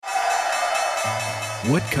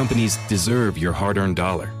What companies deserve your hard-earned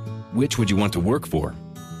dollar? Which would you want to work for?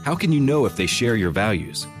 How can you know if they share your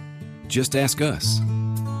values? Just ask us.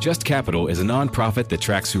 Just Capital is a nonprofit that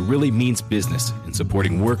tracks who really means business in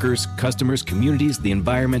supporting workers, customers, communities, the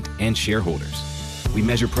environment, and shareholders. We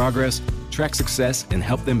measure progress, track success, and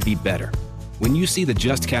help them be better. When you see the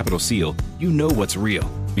Just Capital seal, you know what's real,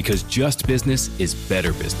 because just business is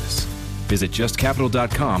better business. Visit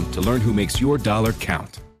justcapital.com to learn who makes your dollar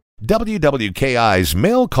count. WWKI's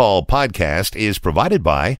Mail Call podcast is provided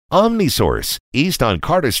by OmniSource, east on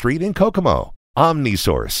Carter Street in Kokomo.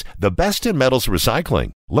 OmniSource, the best in metals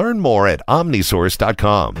recycling. Learn more at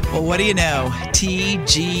omnisource.com. Well, what do you know?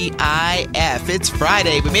 TGIF. It's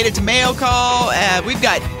Friday. We made it to Mail Call. We've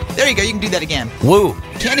got, there you go. You can do that again. Woo.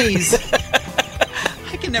 Kenny's.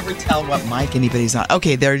 I can never tell what mic anybody's on.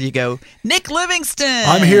 Okay, there you go. Nick Livingston.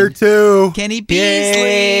 I'm here too. Kenny Beasley.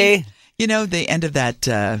 Yay. You know, the end of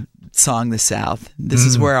that song, The South. This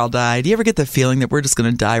is where I'll die. Do you ever get the feeling that we're just going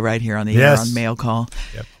to die right here on the air on Mail Call?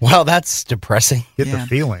 Yep. Well, that's depressing. Get the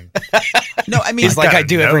feeling. No, I mean, It's like I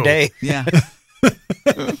do every day. Yeah.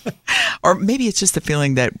 Or maybe it's just the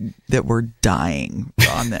feeling that we're dying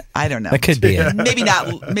on the. I don't know. That could be it. Maybe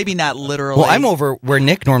not literally. Well, I'm over where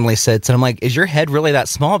Nick normally sits, and I'm like, is your head really that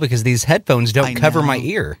small? Because these headphones don't cover my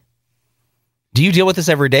ear. Do you deal with this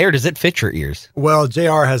every day, or does it fit your ears? Well,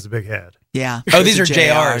 JR has a big head. Yeah. Oh, these are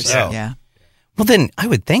JRs. Oh. Yeah. Well, then I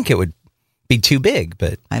would think it would be too big,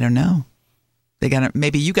 but I don't know.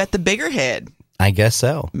 Maybe you got the bigger head. I guess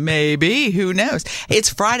so. Maybe. Who knows? It's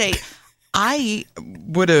Friday. I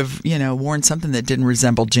would have, worn something that didn't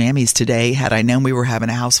resemble jammies today had I known we were having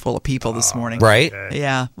a house full of people this morning. Right? Okay.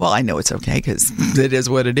 Yeah. Well, I know it's okay because it is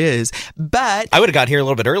what it is. But I would have got here a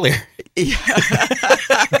little bit earlier.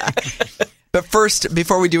 But first,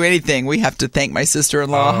 before we do anything, we have to thank my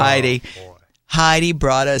sister-in-law, Heidi. Boy. Heidi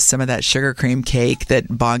brought us some of that sugar cream cake that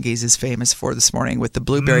Bongi's is famous for this morning with the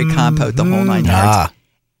blueberry compote, the whole 9 yards.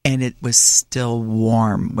 And it was still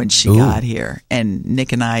warm when she got here. And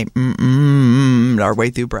Nick and I our way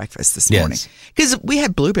through breakfast this morning. Because we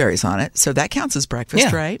had blueberries on it, so that counts as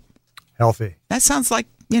breakfast, right? Healthy. That sounds like,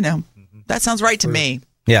 that sounds right to me.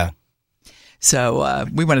 Yeah. So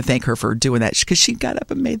we want to thank her for doing that because she got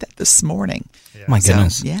up and made that this morning. Yeah. My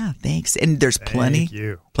goodness. So, yeah, thanks. And there's plenty Thank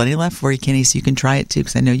you. left for you, Kenny, so you can try it too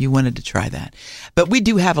because I know you wanted to try that. But we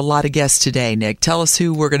do have a lot of guests today, Nick. Tell us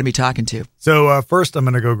who we're going to be talking to. So first I'm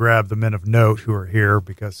going to go grab the men of note who are here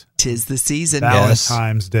because 'Tis the season.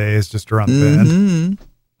 Valentine's Day is just around the bend.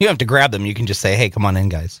 You don't have to grab them. You can just say, hey, come on in,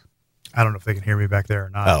 guys. I don't know if they can hear me back there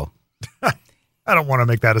or not. Oh. I don't want to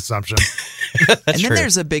make that assumption. That's and then true.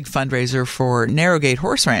 there's a big fundraiser for Narrowgate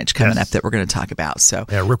Horse Ranch coming up that we're going to talk about. So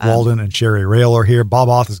Yeah, Rick Walden and Sherry Rail are here. Bob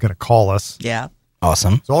Oth is going to call us. yeah.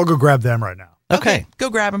 Awesome. So I'll go grab them right now. Okay. Go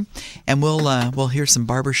grab them, and we'll hear some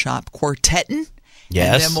barbershop quartetting.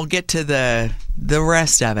 Yes. And then we'll get to the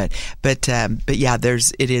rest of it. But yeah,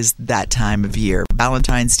 it is that time of year.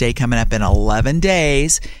 Valentine's Day coming up in 11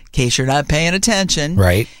 days, in case you're not paying attention.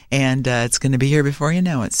 Right. And it's going to be here before you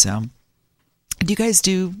know it. So do you guys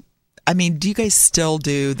still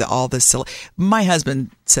do my husband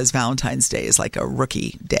says Valentine's Day is like a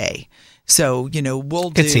rookie day. So,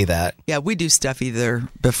 Could see that. Yeah, we do stuff either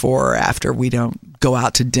before or after. We don't go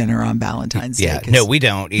out to dinner on Valentine's Day. Yeah. No, we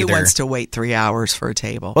don't either. Who wants to wait 3 hours for a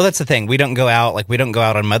table? Well, that's the thing. We don't go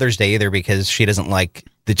out on Mother's Day either because she doesn't like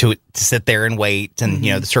to sit there and wait. And,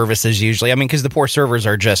 the services usually, because the poor servers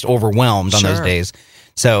are just overwhelmed on those days.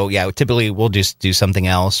 So, yeah, typically we'll just do something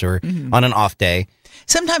else or on an off day.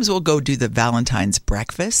 Sometimes we'll go do the Valentine's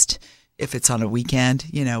breakfast. If it's on a weekend,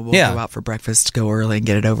 we'll go out for breakfast, go early and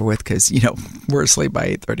get it over with because, we're asleep by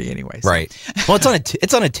 8:30 anyway. So. Right. Well,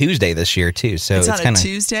 it's on a Tuesday this year, too. So it's on kinda, a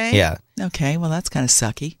Tuesday? Yeah. Okay, well, that's kind of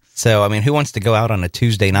sucky. So, who wants to go out on a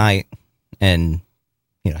Tuesday night and,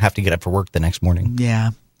 have to get up for work the next morning?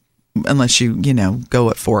 Yeah. Unless you,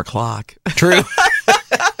 go at 4 o'clock. True.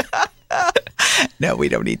 No, we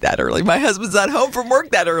don't eat that early. My husband's not home from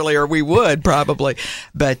work that early, or we would probably.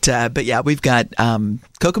 But yeah, we've got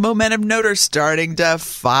Kokomo Men of Note are starting to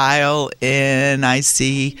file in. I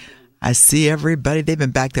see everybody. They've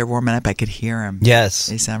been back there warming up. I could hear them. Yes.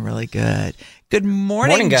 They sound really good. Good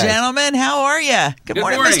morning, guys. Gentlemen. How are you? Good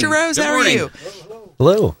morning, Mr. Rose. How are you?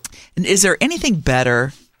 Hello. And is there anything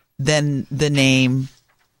better than the name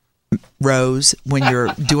Rose when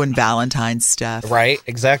you're doing Valentine's stuff? Right.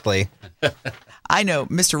 Exactly. I know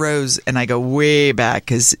Mr. Rose, and I go way back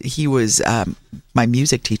because he was my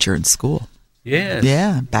music teacher in school. Yes.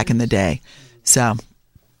 Yeah, back in the day. So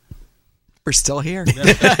We're still here. Been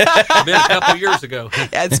a couple years ago.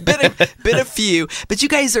 Yeah, it's been a few, but you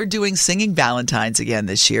guys are doing Singing Valentines again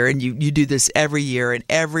this year, and you do this every year, and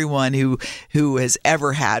everyone who has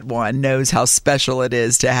ever had one knows how special it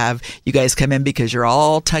is to have you guys come in because you're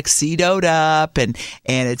all tuxedoed up, and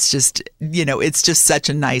it's just it's just such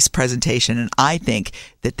a nice presentation, and I think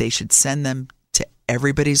that they should send them to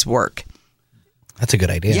everybody's work. That's a good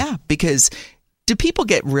idea. Yeah, because do people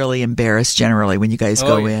get really embarrassed generally when you guys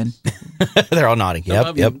go in? They're all nodding. Some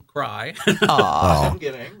of them cry. Some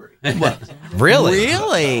get angry. Really?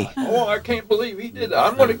 Really? Oh, I can't believe he did that.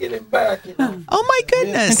 I'm going to get him back. Oh my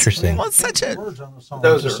goodness! Interesting. Well, it's such a words on the song.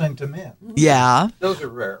 Those to are- sing to men. yeah. Those are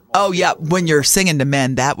rare. Oh yeah, when you're singing to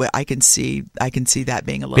men, that way I can see that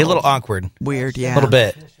being Be a little awkward. weird. Yeah, A little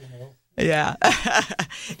bit. Yeah.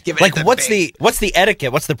 Give it Like, the what's big- the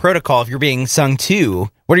etiquette? What's the protocol if you're being sung to?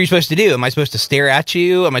 What are you supposed to do? Am I supposed to stare at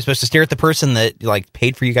you? Am I supposed to stare at the person that like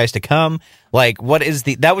paid for you guys to come? Like, what is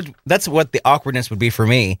that's what the awkwardness would be for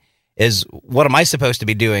me. Is what am I supposed to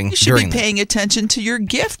be doing You should during be that? paying attention to your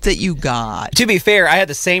gift that you got. To be fair, I had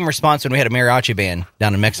the same response when we had a mariachi band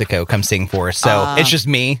down in Mexico come sing for us. So it's just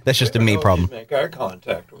me. That's just a me problem. Make eye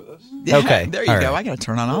contact with us. Okay, There you all go. right. I got to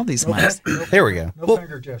turn on all these mics. There we go. No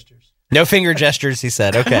finger gestures. No finger gestures, he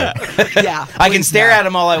said. Okay. Yeah. I can please stare no. at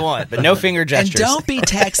him all I want, but no finger And gestures. don't be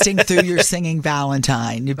texting through your singing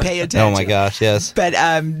Valentine. You pay attention. Oh my gosh, yes. But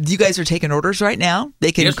you guys are taking orders right now.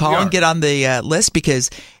 They can Yes, we call and are. get on the list because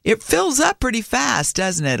it fills up pretty fast,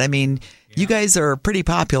 doesn't it? I mean, you guys are pretty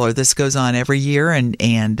popular. This goes on every year, and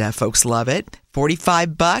folks love it.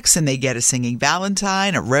 $45, and they get a Singing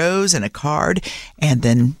Valentine, a rose, and a card, and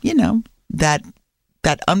then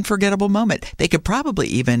that unforgettable moment. They could probably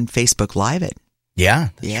even Facebook Live it. Yeah,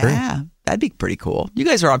 that's true. Yeah, that'd be pretty cool. You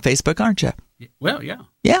guys are on Facebook, aren't you? Well, yeah.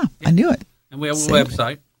 Yeah, I knew it. And we have a Same.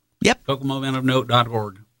 website, Yep.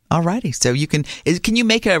 KokomoManofNote.org. All righty. So can you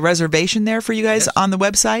make a reservation there for you guys Yes. on the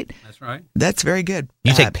website? That's right. That's very good.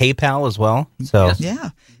 You take PayPal as well? So Yes. Yeah.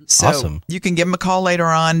 So Awesome. you can give them a call later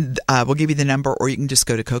on. We'll give you the number, or you can just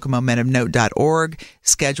go to KokomoManofNote.org,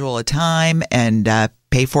 schedule a time, and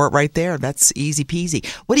pay for it right there. That's easy peasy.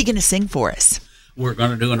 What are you going to sing for us? We're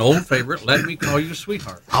going to do an old favorite, Let Me Call You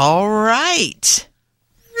Sweetheart. All right.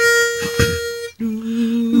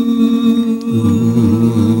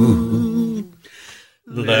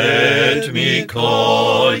 Let me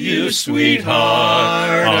call you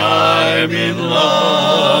sweetheart, I'm in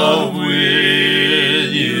love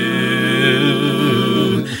with you.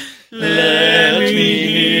 Let me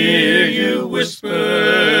hear you whisper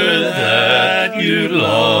that you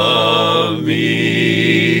love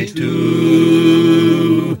me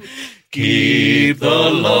too. Keep the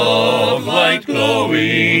love light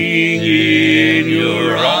glowing in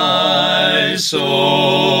your eyes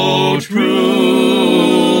so true.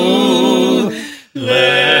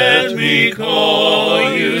 Let me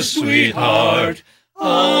call you sweetheart,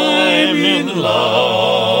 I'm in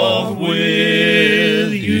love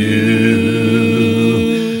with you.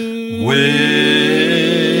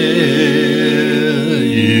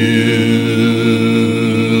 With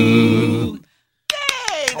you.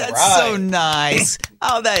 Hey, that's so nice.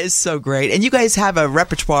 Oh, that is so great. And you guys have a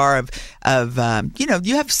repertoire of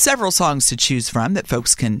you have several songs to choose from that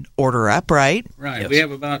folks can order up, right? Right. We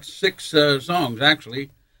have about 6 songs, actually.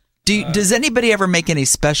 Does anybody ever make any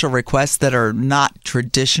special requests that are not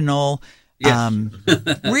traditional? Yes.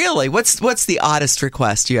 Really? What's the oddest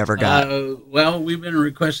request you ever got? Well, we've been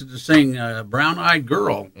requested to sing Brown Eyed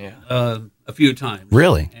Girl a few times.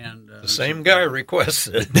 Really? And The same guy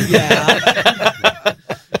requested. Yeah.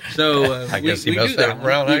 so I guess he we must do have that a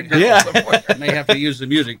brown one. eyed girl somewhere. May have to use the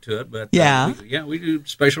music to it, but Yeah. we do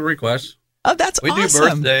special requests. Oh, that's We do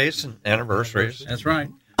awesome. birthdays and anniversaries. That's right.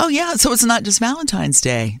 Oh, yeah. So it's not just Valentine's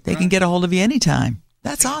Day. They can get a hold of you anytime.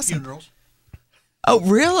 That's awesome. Funerals. Oh,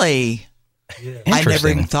 really? I never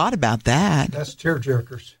Interesting. even thought about that. That's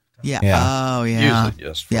tearjerkers. Yeah. Yeah. Oh, yeah. Usually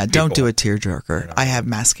just for Yeah, don't do people. a tearjerker. I have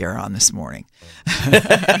mascara on this morning.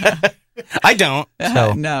 I don't.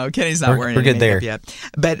 So No, Kenny's not We're- wearing we're any good there. makeup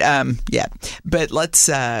yet. But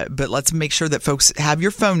let's make sure that folks have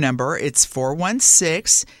your phone number. It's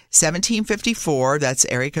 416-1754. That's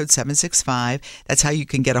area code 765. That's how you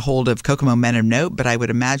can get a hold of Kokomo Men of Note, but I would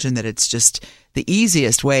imagine that it's just the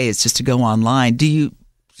easiest way is just to go online. Do you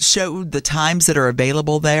show the times that are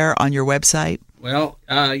available there on your website? Well,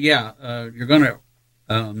 you're going to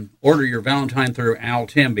order your Valentine through Al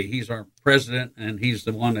Timby. He's our president, and he's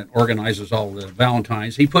the one that organizes all the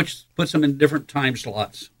Valentines. He puts them in different time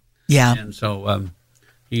slots, Yeah. and so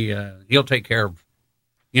he'll take care of.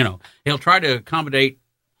 He'll try to accommodate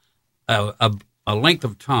a length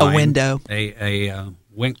of time, A window. a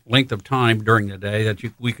length of time during the day that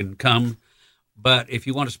we can come. But if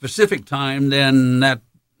you want a specific time, then that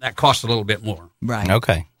costs a little bit more. Right.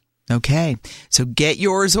 Okay. So get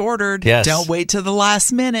yours ordered. Yes. Don't wait till the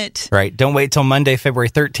last minute. Right. Don't wait till Monday, February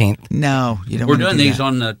 13th. No, you don't. We're wanna doing do these that.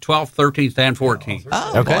 on the 12th, 13th, and 14th.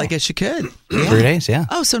 Oh, Okay. well, I guess you could. Yeah. 3 days, yeah.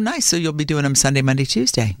 Oh, so nice. So you'll be doing them Sunday, Monday,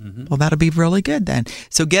 Tuesday. Well, that'll be really good then.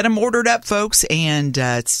 So get them ordered up, folks, and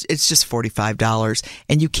it's just $45,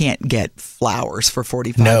 and you can't get flowers for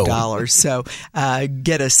 $45. So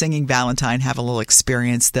get a singing Valentine, have a little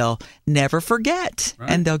experience they'll never forget,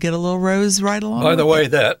 and they'll get a little rose right along. By the with way,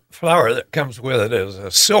 it. that flower that comes with it is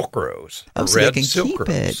a silk rose. Oh, a so they red can silk keep rose.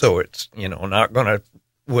 it. So it's, not going to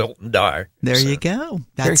wilt and die. There So- you go.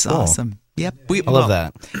 That's cool. awesome. Yep. I love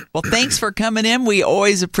that. Well, thanks for coming in. We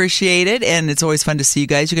always appreciate it, and it's always fun to see you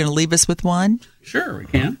guys. You're going to leave us with one? Sure, we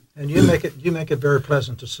can. And you make it very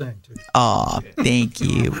pleasant to sing too. Aw, thank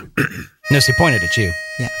you. No, she pointed at you.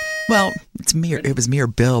 Yeah. Well, it was me or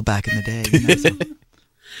Bill back in the day. So.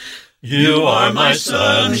 You are my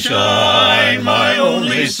sunshine, my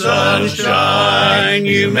only sunshine.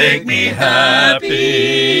 You make me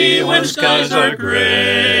happy when skies are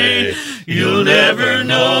gray. You'll never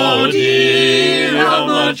know, dear, how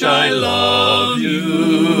much I love you.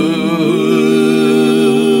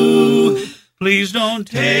 Please don't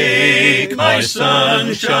take my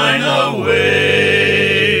sunshine away.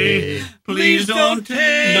 Please don't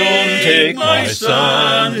take my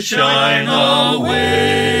sunshine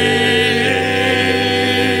away.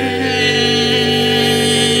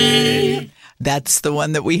 That's the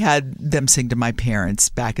one that we had them sing to my parents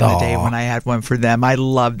back in the day when I had one for them. I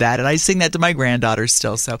love that. And I sing that to my granddaughters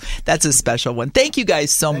still. So that's a special one. Thank you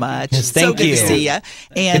guys so much. Yes, so thank good you. to see you.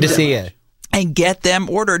 And, Good to see you. And get them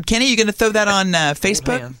ordered. Kenny, you going to throw that on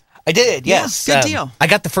Facebook? I did, Yeah, yes. good deal. I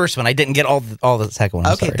got the first one. I didn't get all the second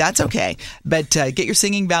one. Okay, Sorry. that's okay. But get your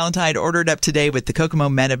singing Valentine ordered up today with the Kokomo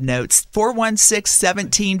Men of Notes,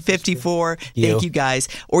 416-1754. Thank you guys.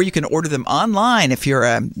 Or you can order them online if you're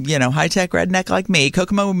a high-tech redneck like me,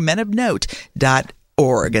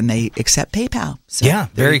 kokomomenofnote.org, and they accept PayPal. So Yeah,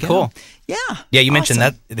 there very you go. cool. Yeah. Yeah, you mentioned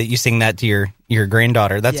awesome. that you sing that to your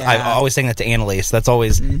granddaughter. That's I Yeah. always sing that to Annalise. That's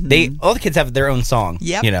always all the kids have their own song.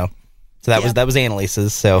 Yep. So that was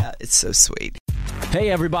Annalise's. So Yeah, it's so sweet.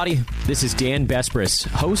 Hey everybody, this is Dan Bespris,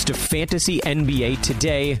 host of Fantasy NBA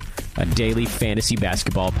Today, a daily fantasy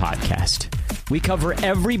basketball podcast. We cover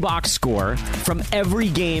every box score from every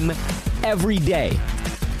game, every day.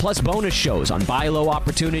 Plus bonus shows on buy low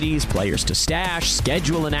opportunities, players to stash,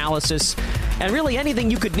 schedule analysis, and really anything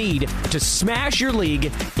you could need to smash your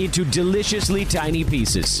league into deliciously tiny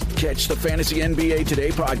pieces. Catch the Fantasy NBA Today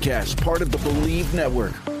podcast, part of the Believe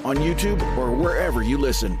Network, on YouTube or wherever you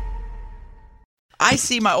listen. I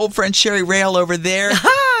see my old friend Sherry Rail over there.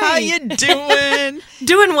 Hi. How you doing?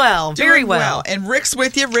 Doing well. Very Doing well. And Rick's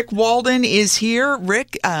with you. Rick Walden is here.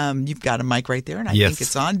 Rick, you've got a mic right there, and I think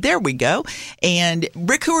it's on. There we go. And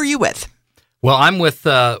Rick, who are you with? Well, I'm with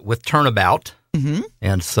Turnabout. Mm-hmm.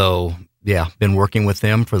 And so, been working with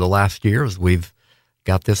them for the last year as we've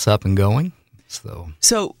got this up and going. So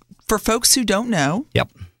for folks who don't know,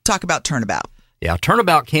 talk about Turnabout. Yeah,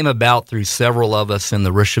 Turnabout came about through several of us in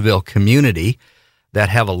the Richeville community that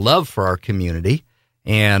have a love for our community.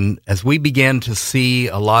 And as we began to see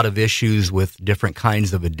a lot of issues with different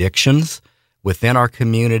kinds of addictions within our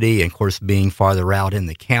community, and of course being farther out in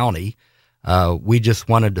the county, we just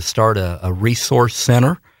wanted to start a resource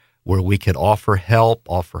center where we could offer help,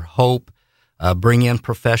 offer hope, bring in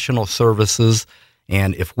professional services.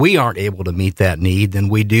 And if we aren't able to meet that need, then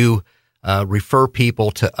we do refer people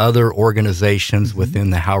to other organizations within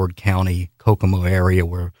the Howard County, Kokomo area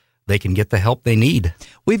where they can get the help they need.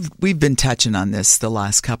 We've been touching on this the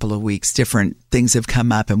last couple of weeks. Different things have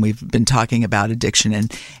come up, and we've been talking about addiction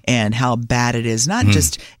and how bad it is. And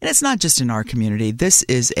it's not just in our community. This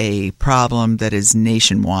is a problem that is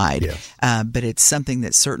nationwide, but it's something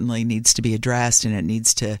that certainly needs to be addressed, and it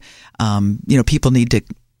needs to, people need to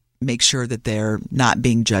make sure that they're not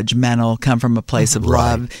being judgmental, come from a place of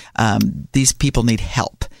love. These people need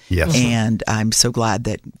help. Yes. And I'm so glad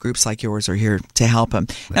that groups like yours are here to help them.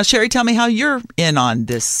 Now, Sherry, tell me how you're in on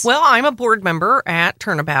this. Well, I'm a board member at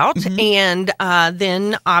Turnabout, and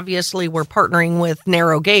then obviously we're partnering with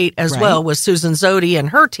Narrow Gate as well with Susan Zodi and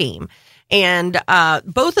her team. And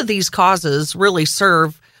both of these causes really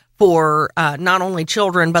serve for not only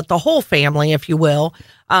children, but the whole family, if you will.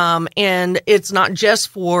 And it's not just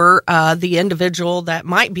for the individual that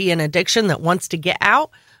might be in addiction that wants to get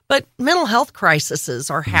out, but mental health crises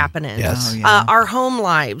are happening. Yes. Our home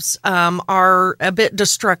lives are a bit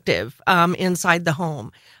destructive inside the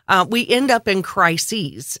home. we end up in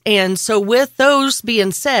crises. And so with those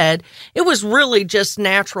being said, it was really just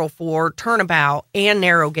natural for Turnabout and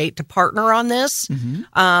Narrowgate to partner on this.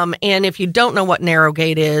 And if you don't know what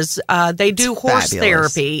Narrowgate is, they do horse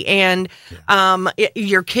therapy. And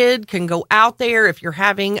your kid can go out there. If you're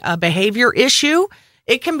having a behavior issue,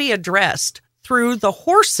 it can be addressed through the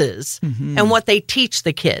horses and what they teach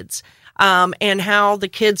the kids. And how the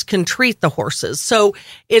kids can treat the horses. So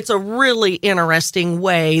it's a really interesting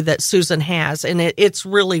way that Susan has, and it's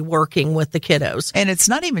really working with the kiddos. And it's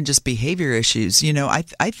not even just behavior issues. You know,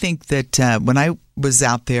 I think that when I was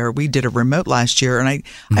out there, we did a remote last year, and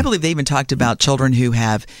I believe they even talked about children who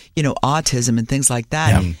have, you know, autism and things like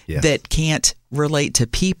that that can't relate to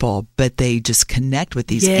people, but they just connect with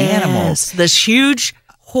these animals. This huge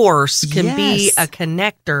horse can be a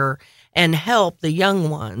connector and help the young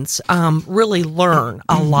ones really learn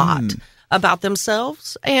a lot about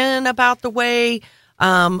themselves and about the way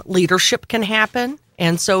leadership can happen.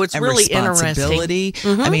 And so it's really interesting.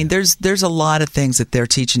 I mean, there's a lot of things that they're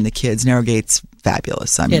teaching the kids. Narrowgate's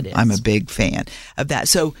fabulous. I'm a big fan of that.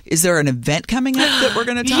 So is there an event coming up that we're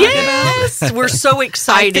going to talk about? Yes, we're so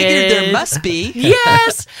excited. I figured there must be.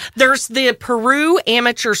 Yes, there's the Peru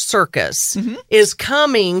Amateur Circus is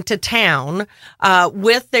coming to town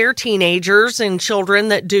with their teenagers and children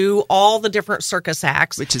that do all the different circus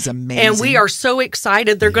acts. Which is amazing. And we are so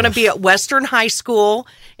excited. They're going to be at Western High School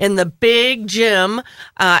in the big gym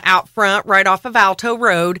out front right off of Alto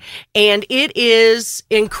Road. And it is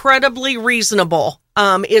incredibly reasonable.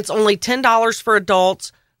 It's only $10 for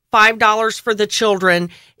adults, $5 for the children.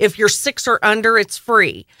 If you're 6 or under, it's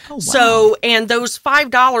free. Oh, wow. So, and those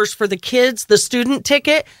 $5 for the kids, the student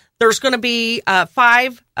ticket, there's going to be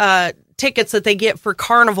 5 tickets that they get for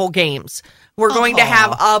carnival games. We're going to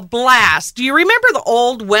have a blast. Do you remember the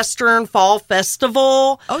old Western Fall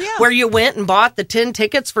Festival? Oh, yeah. Where you went and bought the 10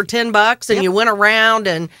 tickets for $10 and you went around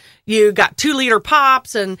and you got 2-liter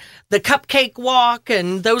pops and the cupcake walk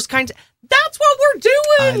and those kinds of... That's what we're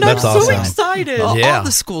doing. I'm so excited. All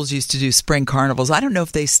the schools used to do spring carnivals. I don't know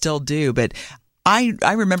if they still do, but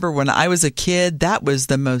I remember when I was a kid, that was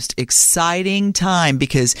the most exciting time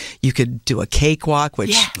because you could do a cakewalk,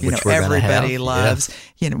 which everybody loves.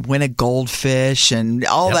 You know, win a goldfish and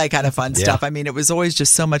all that kind of fun stuff. I mean, it was always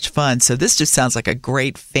just so much fun. So this just sounds like a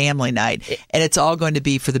great family night, and it's all going to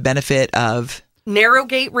be for the benefit of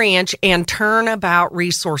Narrowgate Ranch and Turnabout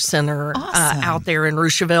Resource Center out there in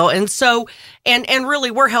Rushville. And so, and really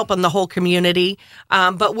we're helping the whole community,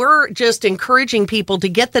 but we're just encouraging people to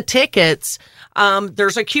get the tickets.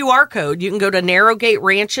 There's a QR code. You can go to Narrowgate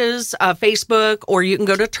Ranch's Facebook, or you can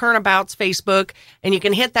go to Turnabout's Facebook, and you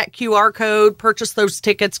can hit that QR code, purchase those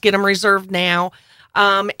tickets, get them reserved now.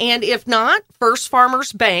 And if not, First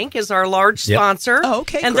Farmers Bank is our large sponsor. Oh,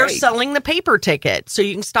 okay, and they're selling the paper ticket. So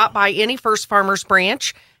you can stop by any First Farmers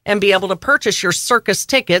branch and be able to purchase your circus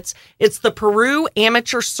tickets. It's the Peru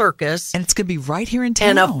Amateur Circus. And it's going to be right here in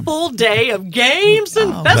town. And a full day of games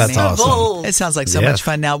and festivals. Awesome. It sounds like so much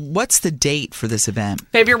fun. Now, what's the date for this event?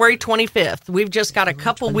 February 25th. We've just got a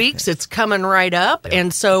couple weeks. It's coming right up.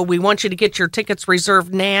 And so we want you to get your tickets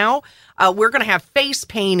reserved now. We're going to have face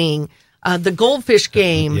painting. The goldfish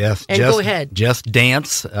game. Yes. And go ahead. Just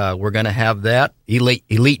Dance. We're going to have that.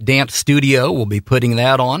 Elite Dance Studio will be putting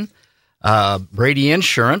that on. Brady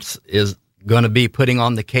Insurance is going to be putting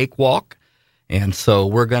on the cakewalk. And so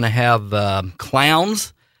we're going to have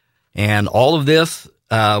clowns. And all of this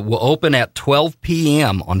will open at 12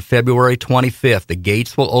 p.m. on February 25th. The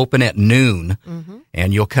gates will open at noon.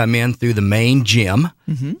 And you'll come in through the main gym.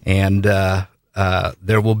 And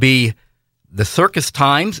there will be the circus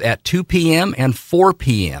times at 2 p.m. and 4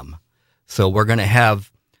 p.m. So we're going to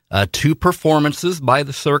have 2 performances by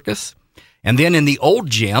the circus. And then in the old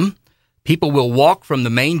gym, people will walk from the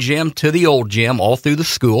main gym to the old gym all through the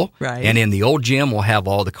school. Right. And in the old gym, we'll have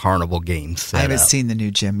all the carnival games set I haven't up. seen the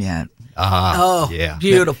new gym yet.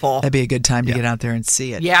 Beautiful. That'd be a good time to get out there and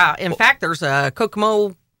see it. Yeah. In fact, there's a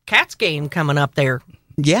Kokomo Cats game coming up there.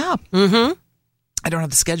 Yeah. I don't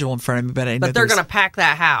have the schedule in front of me, but I know they're going to pack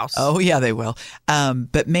that house. Oh, yeah, they will.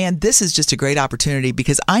 But, man, this is just a great opportunity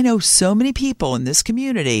because I know so many people in this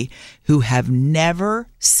community who have never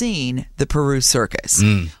seen the Peru Circus.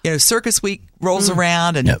 You know, Circus Week rolls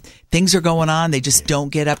around and things are going on. They just don't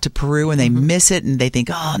get up to Peru and they miss it and they think,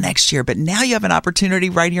 oh, next year. But now you have an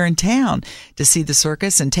opportunity right here in town to see the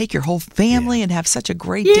circus and take your whole family and have such a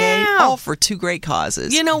great day, all for 2 great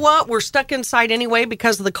causes. You know what? We're stuck inside anyway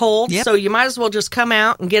because of the cold. So you might as well just come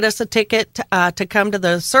out and get us a ticket to come to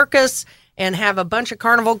the circus and have a bunch of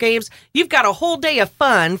carnival games, you've got a whole day of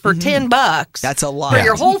fun for $10. That's a lot. For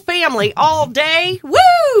your whole family all day.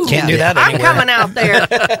 Woo! Can't do that I'm anywhere. coming out there.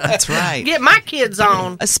 That's right. Get my kids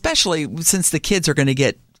on. Especially since the kids are going to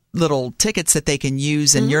get little tickets that they can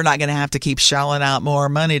use, and you're not going to have to keep shelling out more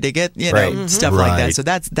money to get stuff like that. So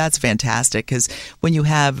that's fantastic, because when you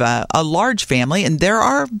have a large family, and there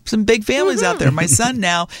are some big families out there. My son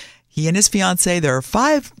now, he and his fiance, there are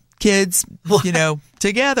 5 kids,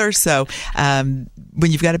 together. So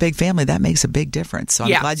when you've got a big family, that makes a big difference. So I'm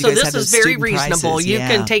glad you guys have those this is very student reasonable. prices. You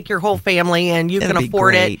can take your whole family, and you It'll can be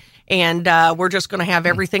afford great. it. And we're just going to have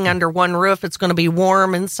everything under one roof. It's going to be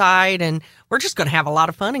warm inside, and we're just going to have a lot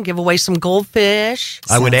of fun and give away some goldfish.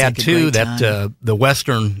 I would Sounds add, like a too, great that time. the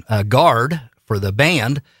Western Guard for the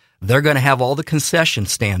band, they're going to have all the concession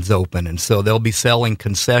stands open. And so they'll be selling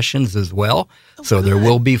concessions as well. So there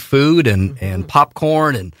will be food and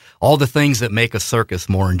popcorn and all the things that make a circus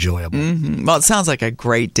more enjoyable. Well, it sounds like a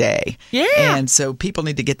great day. Yeah. And so people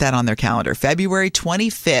need to get that on their calendar. February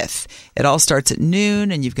 25th. It all starts at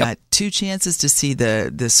noon, and you've got 2 chances to see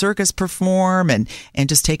the circus perform and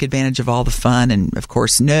just take advantage of all the fun. And, of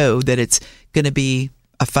course, know that it's going to be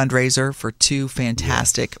a fundraiser for 2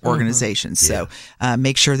 fantastic organizations. So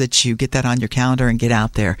make sure that you get that on your calendar and get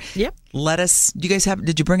out there. Yep.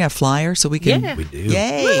 Did you bring a flyer so we can? Yeah. We do.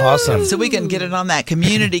 Yay. Awesome. So we can get it on that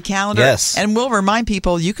community calendar. Yes. And we'll remind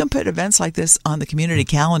people, you can put events like this on the community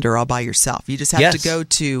calendar all by yourself. You just have to go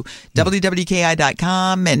to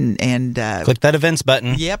wwki.com and Click that events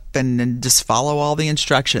button. Yep, and just follow all the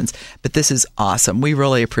instructions. But this is awesome. We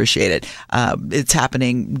really appreciate it. It's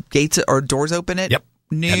happening, doors open at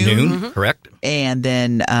noon. At noon, correct. And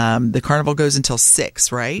then the carnival goes until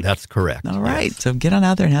 6, right? That's correct. All right. So get on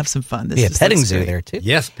out there and have some fun. Be a petting zoo there, too.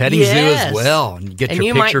 Yes, petting zoo as well. And get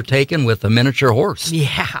your picture taken with a miniature horse.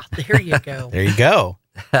 Yeah, there you go. There you go.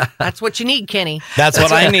 That's what you need, Kenny. That's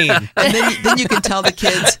what I need. And then you can tell the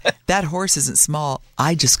kids, that horse isn't small.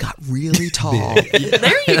 I just got really tall.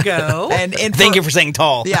 There you go. And Thank you for saying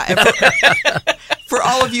tall. Yeah. And for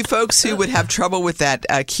all of you folks who would have trouble with that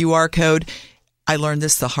QR code, I learned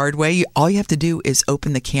this the hard way. All you have to do is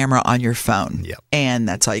open the camera on your phone. Yep. And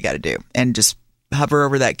that's all you got to do. And just hover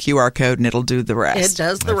over that QR code and it'll do the rest. It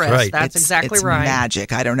does the rest. right. That's exactly it's right.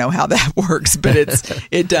 Magic. I don't know how that works, but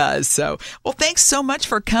it does. So, well, thanks so much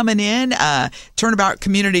for coming in. Turnabout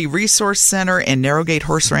Community Resource Center and Narrowgate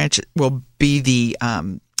Horse Ranch will be the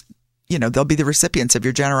they'll be the recipients of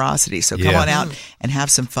your generosity. So come on out and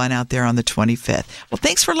have some fun out there on the 25th. Well,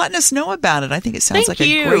 thanks for letting us know about it. I think it sounds like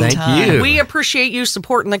a great time. Thank you. We appreciate you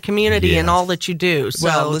supporting the community and all that you do. So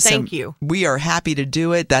Well, listen, thank you. We are happy to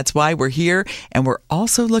do it. That's why we're here. And we're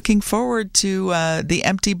also looking forward to the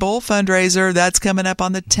Empty Bowl fundraiser. That's coming up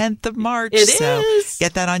on the 10th of March. It so is.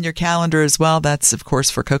 Get that on your calendar as well. That's, of course,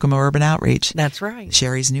 for Kokomo Urban Outreach. That's right.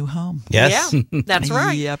 Sherry's new home. Yes. Yeah, that's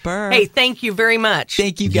right. Yepper. Hey, thank you very much.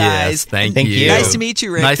 Thank you, guys. Yes, thank Thank you. you. Nice to meet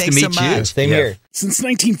you, Rick. Nice Thanks to meet so you. much. Same here. Since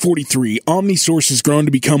 1943, OmniSource has grown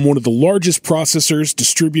to become one of the largest processors,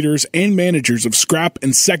 distributors, and managers of scrap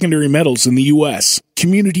and secondary metals in the U.S.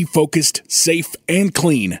 Community-focused, safe, and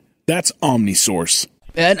clean. That's OmniSource.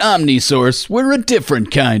 At OmniSource, we're a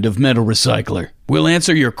different kind of metal recycler. We'll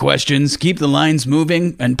answer your questions, keep the lines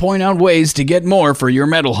moving, and point out ways to get more for your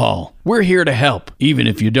metal haul. We're here to help, even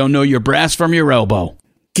if you don't know your brass from your elbow.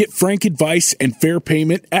 Get frank advice and fair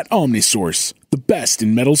payment at OmniSource, the best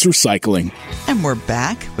in metals recycling. And we're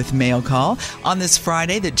back with Mail Call on this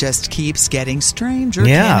Friday that just keeps getting stranger,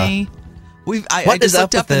 Yeah. Kenny. I What just is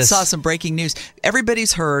looked up up with and this? saw some breaking news.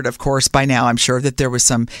 Everybody's heard, of course, by now, I'm sure, that there was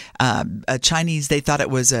some a Chinese, they thought it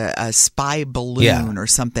was a spy balloon or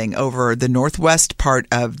something over the northwest part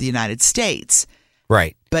of the United States.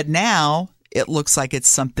 Right. But now it looks like it's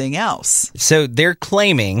something else. So they're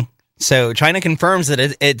claiming, so China confirms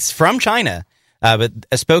that it's from China, but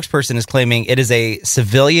a spokesperson is claiming it is a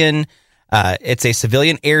civilian,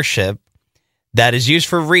 airship that is used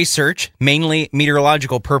for research, mainly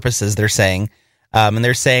meteorological purposes, they're saying. And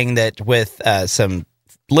they're saying that with some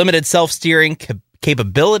limited self-steering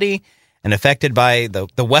capability and affected by the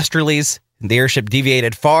westerlies, the airship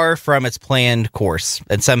deviated far from its planned course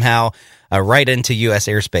and somehow right into U.S.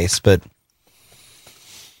 airspace. But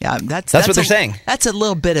yeah, that's what they're saying. That's a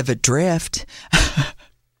little bit of a drift.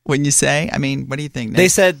 Wouldn't you say? I mean, what do you think, Nick? They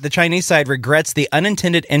said the Chinese side regrets the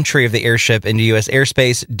unintended entry of the airship into U.S.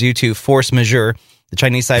 airspace due to force majeure. The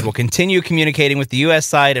Chinese side will continue communicating with the U.S.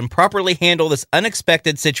 side and properly handle this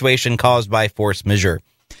unexpected situation caused by force majeure.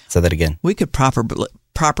 Say that again. We could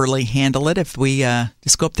properly handle it if we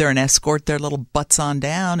just go up there and escort their little butts on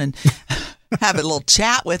down and have a little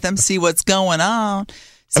chat with them, see what's going on.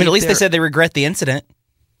 I mean, at least they said they regret the incident.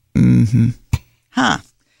 Mm-hmm. Huh.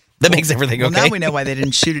 That makes everything okay. Well, now we know why they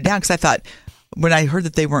didn't shoot it down, because I thought, when I heard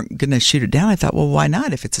that they weren't going to shoot it down, I thought, well, why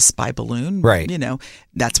not? If it's a spy balloon, right?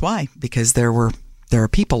 That's why, because there are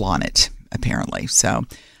people on it apparently. So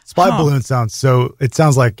spy balloon sounds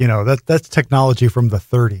like that's technology from the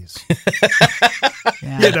 30s.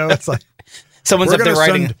 Yeah. It's like someone's up there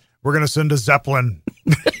writing. We're going to send a Zeppelin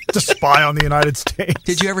to spy on the United States.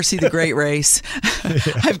 Did you ever see The Great Race?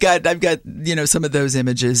 I've got some of those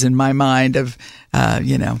images in my mind of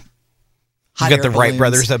You got the Wright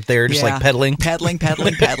brothers up there just like pedaling.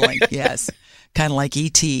 Yes. Kind of like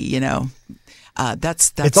E.T.,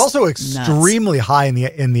 That's it's also extremely high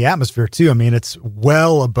in the atmosphere too. I mean, it's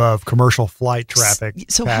well above commercial flight traffic.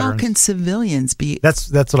 So patterns. How can civilians be?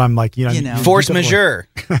 That's what I'm like. Force majeure.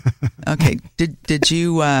 Okay. Did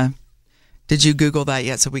you Google that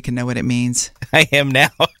yet so we can know what it means? I am now.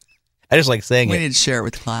 I just like saying we it. need to share it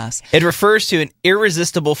with class. It refers to an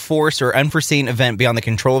irresistible force or unforeseen event beyond the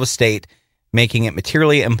control of a state, making it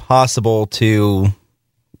materially impossible to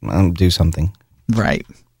do something. Right.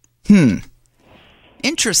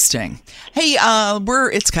 Interesting. Hey,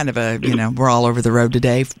 it's kind of we're all over the road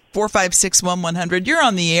today. 4561100. You're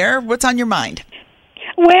on the air. What's on your mind?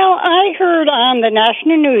 Well, I heard on the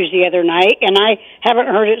national news the other night, and I haven't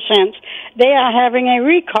heard it since. They are having a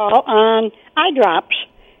recall on eye drops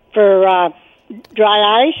for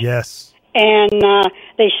dry eyes. Yes. And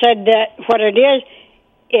they said that what it is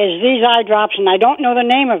these eye drops, and I don't know the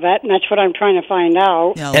name of it, and that's what I'm trying to find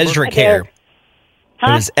out. Ezra Care. It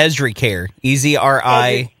was Ezra Care.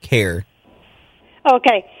 EZRI Care.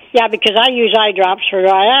 Okay. Yeah, because I use eye drops for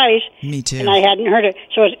dry eyes. Me too. And I hadn't heard it.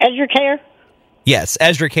 So it's Ezra Care? Yes,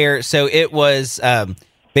 Ezra Care. So it was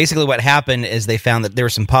basically what happened is they found that there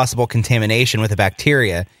was some possible contamination with a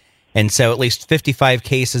bacteria. And so at least 55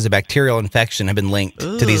 cases of bacterial infection have been linked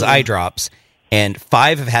to these eye drops. And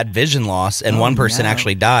 5 have had vision loss, and one person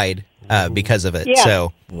actually died because of it. Yeah.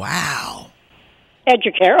 So wow.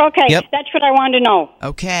 Educare. Okay, That's what I wanted to know.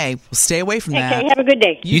 Okay, well, stay away from that. Okay, have a good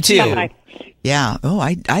day. You too. Bye-bye. Yeah. Oh,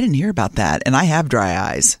 I didn't hear about that, and I have dry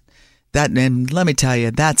eyes. And let me tell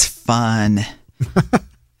you, that's fun.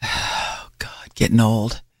 Oh God, getting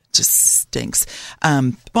old just stinks.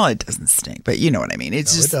 Well, it doesn't stink, but you know what I mean.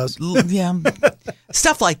 It's just it does. Yeah,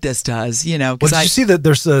 stuff like this does. Well, did you see that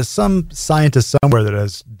there's some scientist somewhere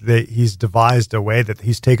he's devised a way that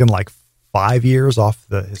he's taken like 5 years off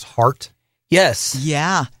his heart. Yes.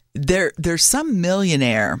 Yeah. There's some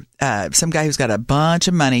millionaire, some guy who's got a bunch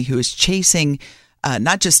of money who is chasing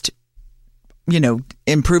not just,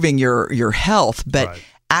 improving your health, but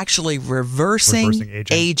actually reversing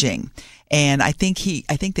aging. And I think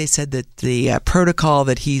they said that the protocol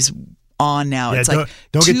that he's on now, it's like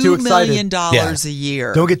don't get too excited. $2 million a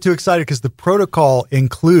year. Don't get too excited because the protocol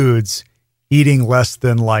includes eating less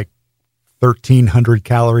than like 1,300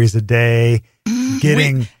 calories a day,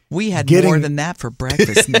 We had more than that for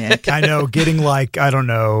breakfast, Nick. I know, getting like, I don't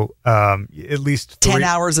know, at least 10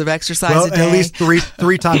 hours of exercise a day. At least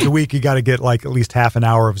three times a week, you got to get like at least half an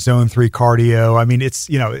hour of zone 3 cardio. I mean, it's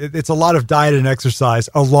a lot of diet and exercise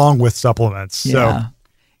along with supplements. Yeah.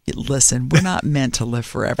 So listen, we're not meant to live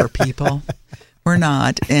forever, people. We're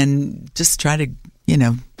not. And just try to,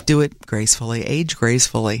 do it gracefully, age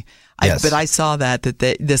gracefully. Yes. But I saw that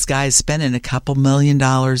this guy is spending a couple $1 million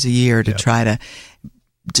a year to try to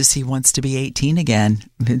just, he wants to be 18 again.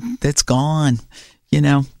 That's gone.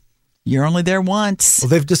 You're only there once. Well,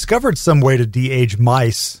 they've discovered some way to de-age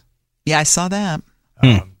mice. Yeah, I saw that.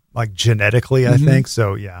 Like genetically, I think.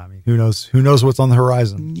 So yeah, I mean, who knows what's on the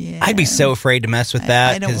horizon? Yeah. I'd be so afraid to mess with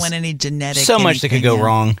that. I don't want any genetic. So much that could go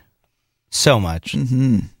wrong. So much.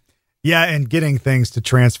 Mm-hmm. Yeah, and getting things to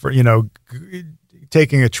transfer,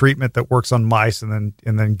 taking a treatment that works on mice and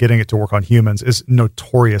then getting it to work on humans is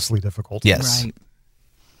notoriously difficult. Yes. Right.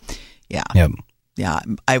 Yeah. Yep. Yeah.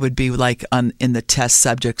 I would be like in the test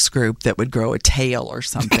subjects group that would grow a tail or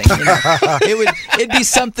something. It'd be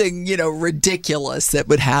something, ridiculous that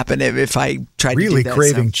would happen if I tried to do that. Really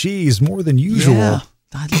craving cheese more than usual. Yeah.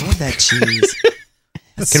 I love that cheese.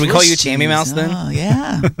 Can we call you Tammy Mouse then? Oh,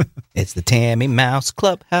 yeah. It's the Tammy Mouse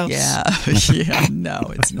Clubhouse. Yeah. Yeah.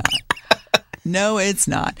 No, it's not. No, it's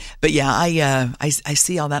not. But yeah, I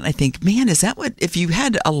see all that and I think, man, is that what, if you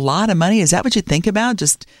had a lot of money, is that what you think about?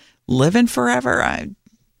 Just living forever? I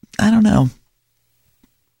don't know.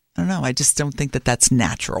 I just don't think that that's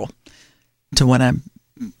natural to want to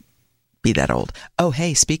be that old. Oh,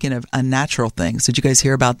 hey, speaking of unnatural things, did you guys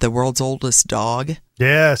hear about the world's oldest dog?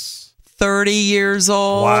 Yes. 30 years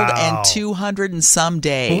old Wow. and 200 and some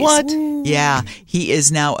days. What? Yeah. He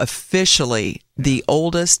is now officially the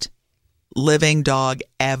oldest living dog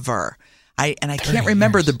ever. I can't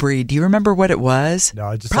remember the breed. Do you remember what it was? No,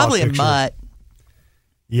 I just probably saw a a picture. mutt.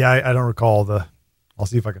 Yeah, I don't recall I'll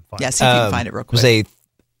see if I can find it. Yeah, see if you can find it real quick.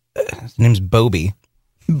 His name's Bobby.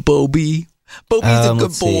 Bobby's a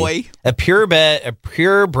good boy. A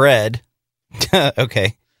purebred.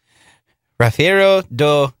 Okay. Rafaero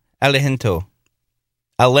do Alentejo.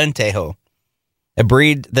 A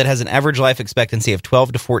breed that has an average life expectancy of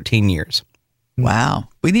 12 to 14 years. Wow.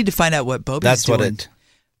 We need to find out what Bobby's doing.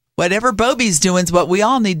 Whatever Bobby's doing is what we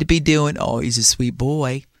all need to be doing. Oh, he's a sweet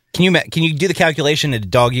boy. Can you do the calculation in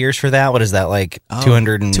dog years for that? What is that, like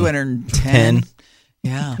 210?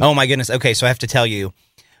 Yeah. Oh, my goodness. Okay, so I have to tell you,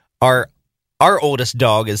 our oldest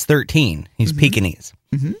dog is 13. He's Pekingese.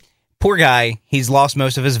 Mm-hmm. Poor guy. He's lost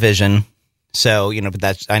most of his vision. So,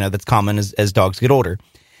 but I know that's common as dogs get older.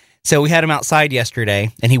 So we had him outside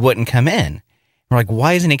yesterday, and he wouldn't come in. We're like,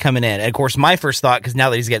 why isn't he coming in? And of course, my first thought, because now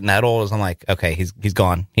that he's getting that old, is I'm like, okay, he's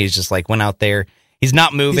gone. He's just like went out there. He's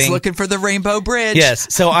not moving. He's looking for the Rainbow Bridge.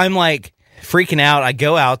 Yes. So I'm like freaking out. I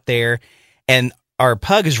go out there, and our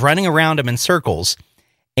pug is running around him in circles.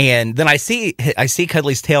 And then I see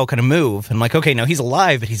Cuddly's tail kind of move. I'm like, okay, no, he's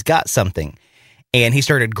alive, but he's got something. And he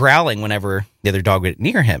started growling whenever the other dog went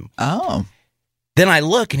near him. Oh. Then I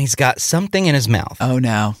look, and he's got something in his mouth. Oh,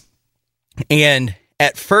 no. And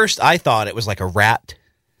at first, I thought it was like a rat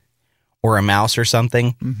or a mouse or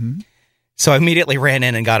something. Mm-hmm. So I immediately ran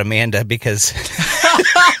in and got Amanda because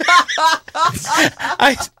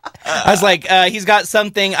I was like, he's got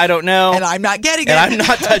something, I don't know. And I'm not getting it. And I'm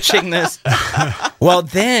not touching this. Well,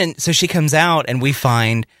 then, so she comes out and we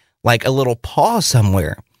find like a little paw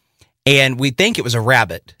somewhere. And we think it was a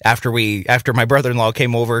rabbit after my brother-in-law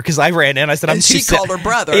came over, because I ran in. I said, "I'm too." She called her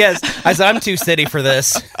brother. Yes, I said, "I'm too city for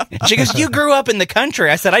this." She goes, "You grew up in the country."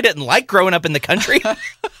 I said, "I didn't like growing up in the country."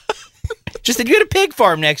 She said, "You had a pig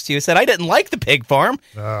farm next to you." I said, "I didn't like the pig farm."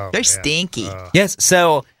 Oh, they're stinky. Yes,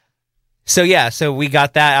 so we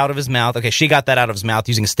got that out of his mouth. Okay, she got that out of his mouth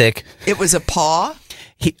using a stick. It was a paw.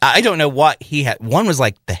 I don't know what he had. One was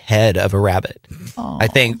like the head of a rabbit.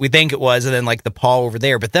 Aww. We think it was, and then like the paw over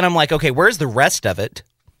there. But then I'm like, okay, where's the rest of it?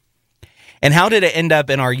 And how did it end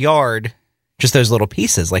up in our yard? Just those little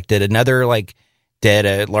pieces. Like, did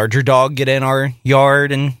a larger dog get in our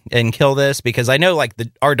yard and kill this? Because I know like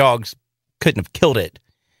our dogs couldn't have killed it.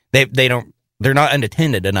 They're not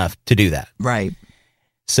unattended enough to do that. Right.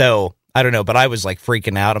 So I don't know, but I was like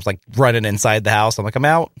freaking out. I was like running inside the house. I'm like, I'm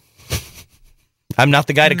out. I'm not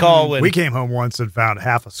the guy to call when we came home once and found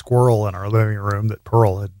half a squirrel in our living room that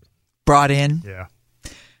Pearl had brought in. Yeah.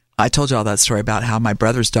 I told you all that story about how my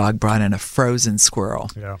brother's dog brought in a frozen squirrel.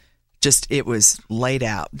 Yeah. It was laid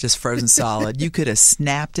out, just frozen solid. You could have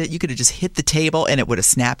snapped it. You could have just hit the table and it would have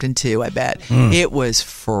snapped in two, I bet. It was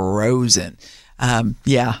frozen.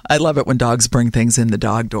 Yeah, I love it when dogs bring things in the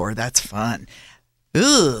dog door. That's fun.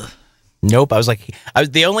 Ugh. Nope. I was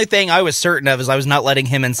the only thing I was certain of is I was not letting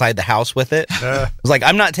him inside the house with it. I was like,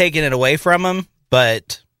 I'm not taking it away from him,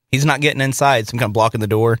 but he's not getting inside, so I'm kind of blocking the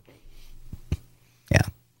door. Yeah.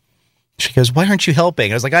 She goes, why aren't you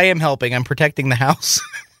helping? I was like, I am helping. I'm protecting the house.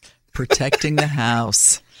 Protecting the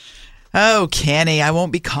house. Oh, Kenny, I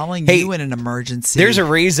won't be calling you in an emergency. There's a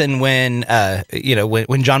reason when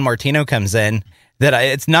John Martino comes in, that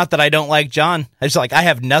it's not that I don't like John. I just I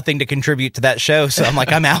have nothing to contribute to that show, so I'm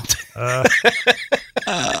like, I'm out.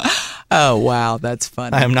 Oh, wow, that's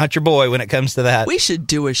funny. I am not your boy when it comes to that. We should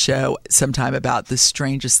do a show sometime about the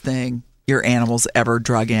strangest thing your animals ever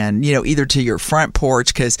drug in, either to your front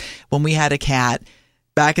porch, because when we had a cat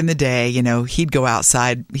back in the day, he'd go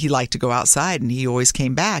outside. He liked to go outside, and he always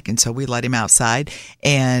came back, and so we let him outside,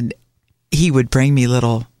 and he would bring me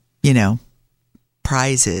little,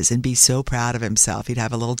 prizes and be so proud of himself. He'd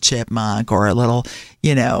have a little chipmunk or a little,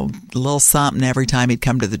 little something every time he'd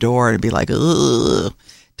come to the door and be like, ugh,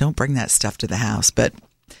 don't bring that stuff to the house. But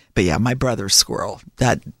yeah, my brother's squirrel,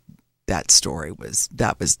 that story was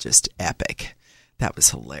just epic. That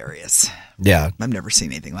was hilarious. Yeah. I've never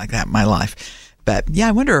seen anything like that in my life. But yeah,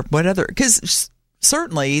 I wonder what other, because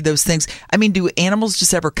certainly those things, do animals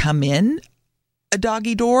just ever come in a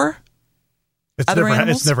doggy door? It's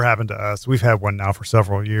never happened to us. We've had one now for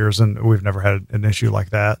several years, and we've never had an issue like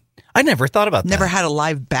that. I never thought about that. Never had a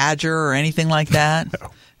live badger or anything like that? No.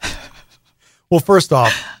 Well, first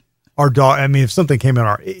off, our dog, if something came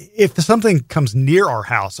in if something comes near our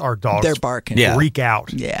house, our dogs they're barking. Freak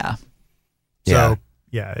out. Yeah. So,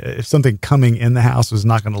 yeah, if something coming in the house is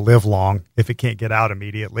not going to live long if it can't get out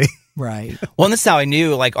immediately. Right. Well, and this is how I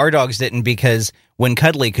knew, our dogs didn't, because when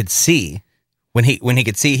Cuddly could see, when he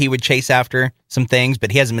could see, he would chase after some things,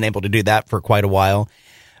 but he hasn't been able to do that for quite a while.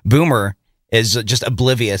 Boomer is just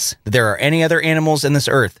oblivious that there are any other animals in this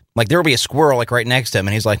earth. Like there will be a squirrel like right next to him,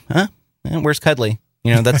 and he's like, "Huh? Where's Cuddly?"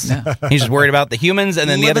 You know, that's he's just worried about the humans and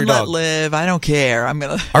then live the other and dog. Let live. I don't care. I'm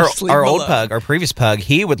gonna. Our old pug, our previous pug,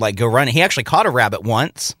 he would like go run. He actually caught a rabbit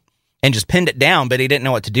once and just pinned it down, but he didn't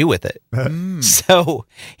know what to do with it. So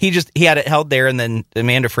he had it held there, and then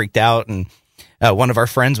Amanda freaked out, and one of our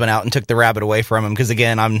friends went out and took the rabbit away from him because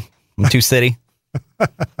again, I'm too city,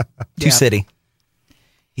 city.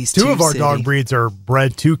 He's two of our dog breeds are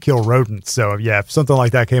bred to kill rodents. So yeah, if something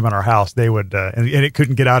like that came in our house, they would, and it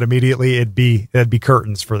couldn't get out immediately. It'd be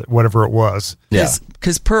curtains for whatever it was. Yeah,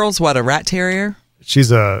 because Pearl's what, a rat terrier?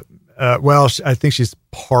 She's I think she's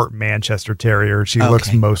part Manchester Terrier. She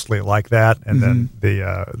looks mostly like that, and then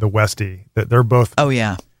the Westie. They're both. Oh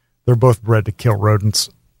yeah, they're both bred to kill rodents.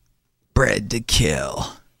 Bred to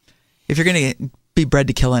kill. If you're gonna be bred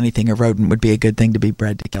to kill anything, a rodent would be a good thing to be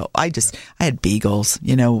bred to kill. I had beagles,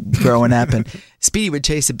 growing up, and Speedy would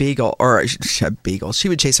chase a beagle or a beagle. She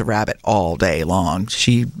would chase a rabbit all day long.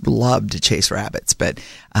 She loved to chase rabbits, but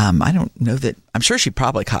I don't know that. I'm sure she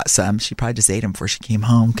probably caught some. She probably just ate them before she came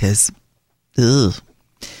home because, yeah,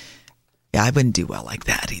 I wouldn't do well like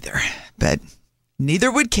that either. But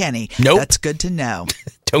neither would Kenny. Nope. That's good to know.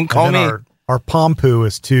 Don't call me. Our Pompu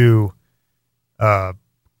is too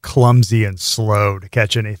clumsy and slow to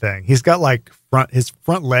catch anything. He's got his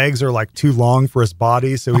front legs are like too long for his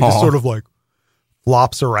body, so he just sort of like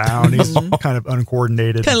flops around. He's kind of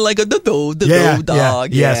uncoordinated, kind of like a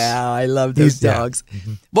dog. Yeah, I love those dogs.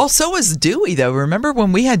 Yeah. Well, so was Dewey though. Remember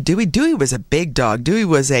when we had Dewey? Dewey was a big dog. Dewey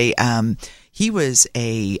was a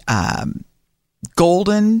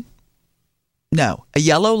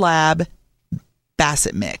yellow lab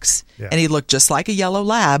Basset mix, and he looked just like a yellow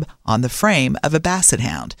lab on the frame of a Basset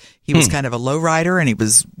hound. He was kind of a low rider, and he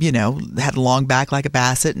was, had a long back like a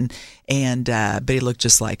Basset, but he looked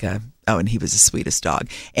just like and he was the sweetest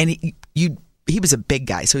dog. And he was a big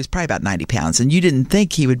guy, so he's probably about 90 pounds, and you didn't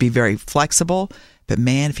think he would be very flexible, but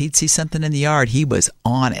man, if he'd see something in the yard, he was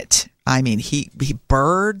on it. I mean, he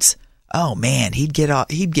birds. Oh man, he'd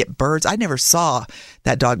get birds. I never saw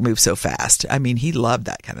that dog move so fast. I mean, he loved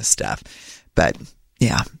that kind of stuff. But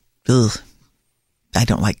yeah, I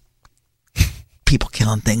don't like people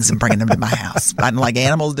killing things and bringing them to my house. I don't like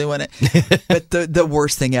animals doing it. But the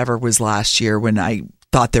worst thing ever was last year when I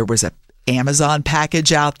thought there was a Amazon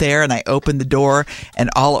package out there, and I opened the door, and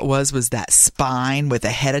all it was that spine with a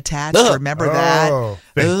head attached. Remember that? Oh,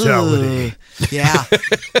 fatality. Yeah.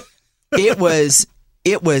 It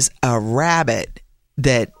was a rabbit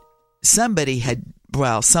that something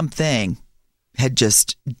had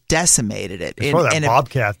just decimated it. It's probably that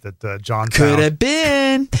bobcat that John could found. have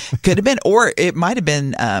been, or it might have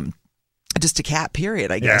been just a cat.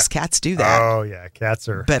 Period. I guess cats do that. Oh yeah, cats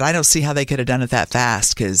are. But I don't see how they could have done it that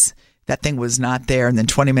fast because that thing was not there, and then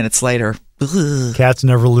 20 minutes later, cats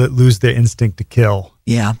never lose their instinct to kill.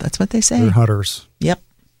 Yeah, that's what they say. They're hunters. Yep.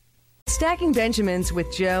 Stacking Benjamins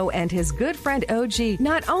with Joe and his good friend OG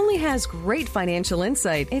not only has great financial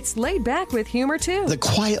insight, it's laid back with humor too. The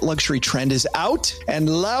quiet luxury trend is out and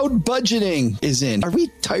loud budgeting is in. Are we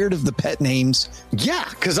tired of the pet names? Yeah,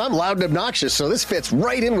 because I'm loud and obnoxious, so this fits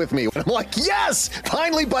right in with me. I'm like, yes,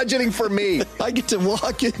 finally budgeting for me. I get to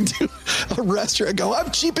walk into a restaurant and go,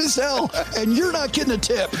 I'm cheap as hell, and you're not getting a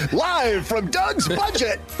tip. Live from Doug's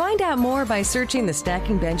Budget. Find out more by searching the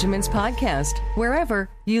Stacking Benjamins podcast, wherever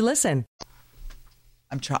you listen.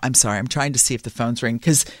 I'm sorry. I'm trying to see if the phone's ringing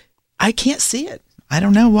because I can't see it. I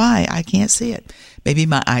don't know why I can't see it. Maybe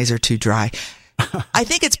my eyes are too dry. I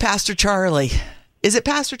think it's Pastor Charlie. Is it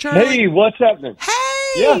Pastor Charlie? Hey, what's happening?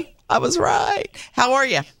 Hey, yeah, I was right. How are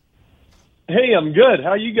you? Hey, I'm good. How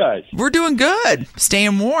are you guys? We're doing good.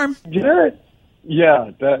 Staying warm. Good.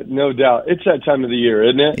 Yeah, no doubt. It's that time of the year,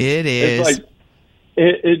 isn't it? It is. It's like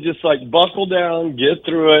it just like buckle down, get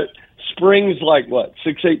through it. Spring's like, what,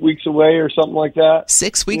 6-8 weeks away or something like that?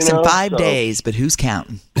 6 weeks and 5 days, but who's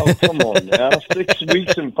counting? Oh, come on now. 6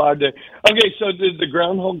 weeks and 5 days. Okay, so did the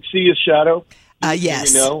groundhog see a shadow?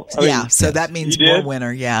 Yes. So that means more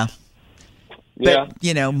winter, yeah. But,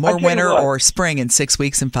 more winter or spring in 6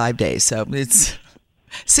 weeks and 5 days. So it's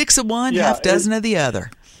 6 of one, half dozen of the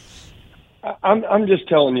other. I'm just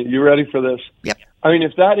telling you. You ready for this? Yep. I mean,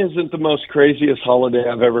 if that isn't the most craziest holiday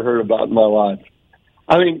I've ever heard about in my life.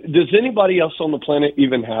 I mean, does anybody else on the planet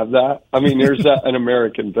even have that? I mean, there's an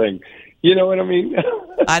American thing. You know what I mean?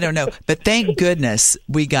 I don't know. But thank goodness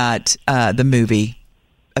we got the movie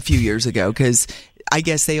a few years ago because I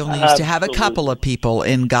guess they only used to have a couple of people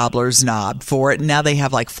in Gobbler's Knob for it. And now they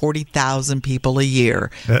have like 40,000 people a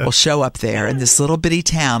year will show up there in this little bitty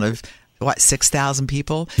town of 6,000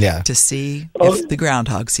 people to see if the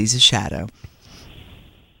groundhog sees a shadow.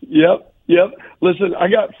 Yep. Listen, I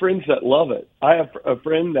got friends that love it. I have a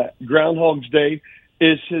friend that Groundhog's Day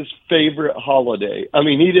is his favorite holiday. I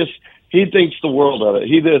mean, he thinks the world of it.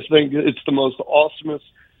 He just thinks it's the most awesomest,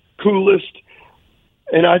 coolest,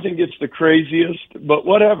 and I think it's the craziest, but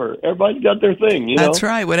whatever. Everybody's got their thing, you know? That's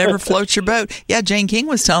right. Whatever floats your boat. Yeah, Jane King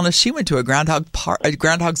was telling us she went to a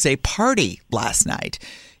Groundhog's Day party last night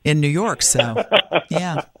in New York. So,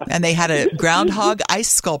 yeah. And they had a groundhog ice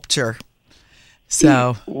sculpture.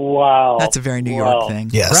 So, wow. That's a very New York thing.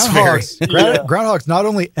 Yes, groundhogs not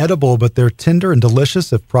only edible, but they're tender and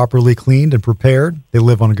delicious if properly cleaned and prepared. They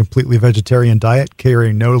live on a completely vegetarian diet,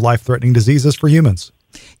 carrying no life-threatening diseases for humans.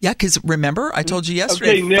 Yeah, because remember, I told you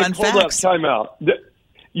yesterday, okay, Nick, fun hold facts. up, time out.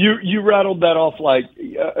 You rattled that off like,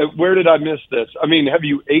 where did I miss this? I mean, have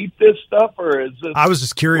you ate this stuff, or is this? I was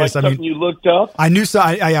just curious. Like something you looked up? I knew so.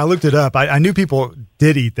 I looked it up. I knew people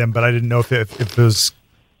did eat them, but I didn't know if it was.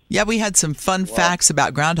 Yeah, we had some fun facts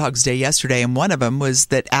about Groundhog's Day yesterday, and one of them was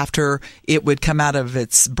that after it would come out of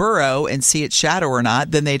its burrow and see its shadow or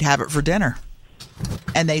not, then they'd have it for dinner.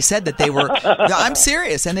 And they said that they were, I'm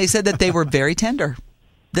serious, and they said that they were very tender.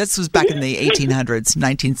 This was back in the 1800s,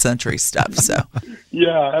 19th century stuff. So,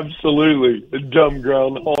 yeah, absolutely, a dumb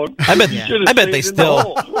groundhog. I bet they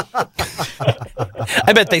still.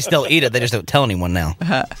 I bet they still eat it. They just don't tell anyone now.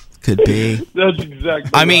 Could be. That's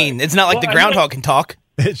exactly. I mean, it's not like the groundhog can talk.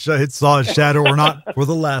 It saw its shadow or not for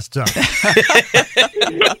the last time.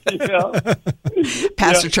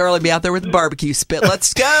 Pastor Charlie be out there with the barbecue spit.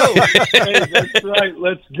 Let's go. Hey, that's right.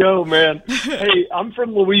 Let's go, man. Hey, I'm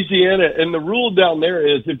from Louisiana, and the rule down there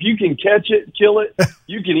is if you can catch it, kill it,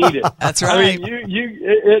 you can eat it. That's right. I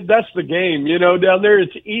mean, that's the game. You know, down there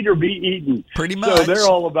it's eat or be eaten. Pretty much. So they're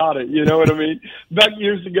all about it. You know what I mean? Back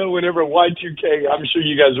years ago, whenever Y2K, I'm sure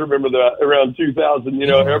you guys remember that around 2000. You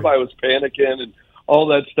know, everybody was panicking and all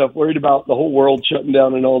that stuff, worried about the whole world shutting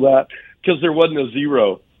down and all that, because there wasn't a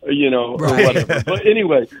zero, you know, or whatever. But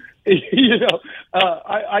anyway, you know,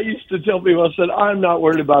 I used to tell people, I said, I'm not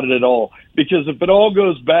worried about it at all, because if it all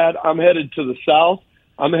goes bad, I'm headed to the South.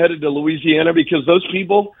 I'm headed to Louisiana, because those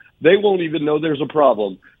people, they won't even know there's a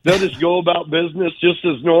problem. They'll just go about business just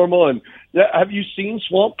as normal. And have you seen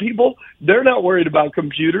swamp people? They're not worried about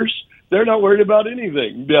computers. They're not worried about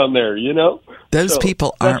anything down there, you know? Those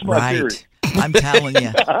people aren't right. Theory. I'm telling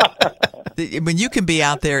you. When you can be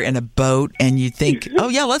out there in a boat and you think, oh,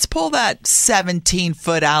 yeah, let's pull that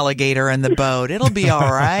 17-foot alligator in the boat. It'll be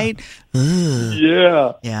all right.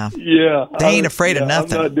 Yeah. They ain't afraid of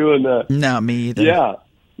nothing. I'm not doing that. No, me either. Yeah.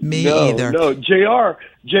 Me either. No, JR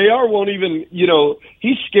won't even, you know,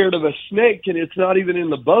 he's scared of a snake and it's not even in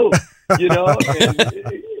the boat, you know? And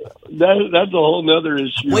that's a whole nother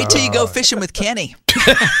issue. Wait till you go fishing with Kenny.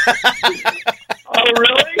 Oh,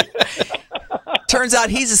 really? Turns out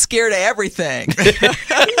he's scared of everything.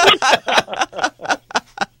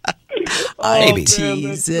 I'm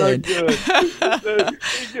teasing.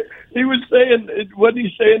 He was saying, wasn't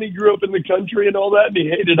he saying he grew up in the country and all that, and he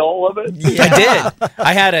hated all of it? Yeah. I did.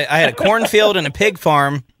 I had a cornfield and a pig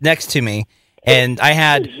farm next to me, and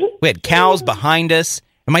we had cows behind us.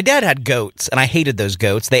 And my dad had goats, and I hated those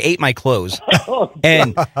goats. They ate my clothes. Oh,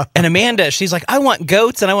 and Amanda, she's like, I want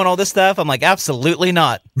goats, and I want all this stuff. I'm like, absolutely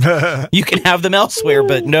not. You can have them elsewhere,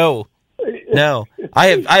 but no.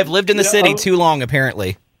 I have lived in the city too long,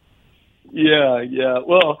 apparently. Yeah.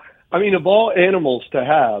 Well, I mean, of all animals to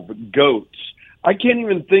have, goats, I can't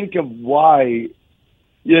even think of why,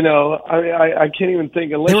 you know, I can't even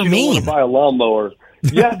think, unless you don't want to buy a lawnmower.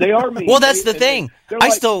 Yeah, they are mean. Well, that's the thing.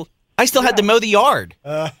 I still had to mow the yard.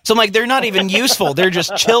 So I'm like, they're not even useful. They're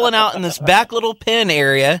just chilling out in this back little pen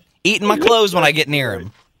area, eating my clothes when I get near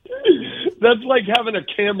them. That's like having a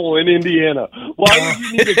camel in Indiana. Why would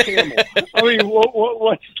you need a camel? I mean,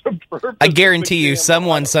 what's the purpose? I guarantee you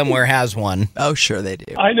someone somewhere has one. Oh, sure they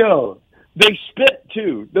do. I know. They spit,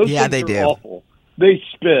 too. Those things are awful. They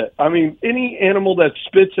spit. I mean, any animal that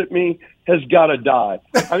spits at me has got to die.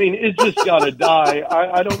 I mean, it's just got to die.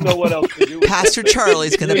 I don't know what else to do with Pastor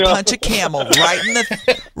Charlie's going to punch a camel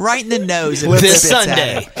right in the nose this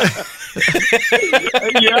Sunday.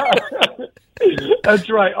 Yeah. That's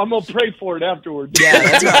right. I'm going to pray for it afterwards. Yeah,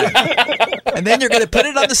 that's right. And then you're going to put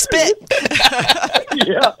it on the spit.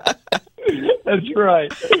 Yeah. That's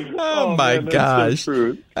right. Oh my gosh.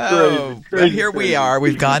 So crazy. Here we are.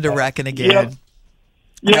 We've gone to Reckon again. Yep.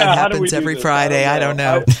 Yeah, that happens every Friday. I don't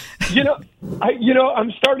know.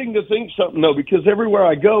 I'm starting to think something, though, because everywhere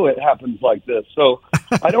I go, it happens like this. So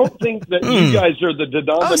I don't think that you guys are the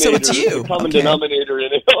denominator, so it's you. the common denominator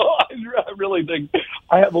in it. I really think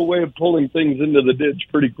I have a way of pulling things into the ditch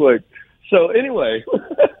pretty quick. So anyway,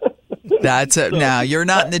 that's it. Now you're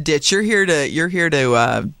not in the ditch. You're here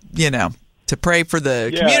to to pray for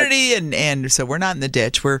the community, and so we're not in the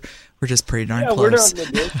ditch. We're just pretty darn close. We're not in the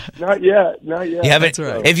ditch. Not yet. You have it.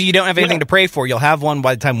 Right. If you don't have anything to pray for, you'll have one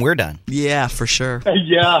by the time we're done. Yeah, for sure.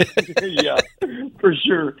 Yeah, for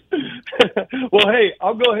sure. Well, hey,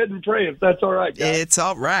 I'll go ahead and pray if that's all right, guys. It's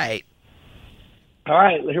all right. All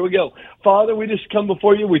right, here we go. Father, we just come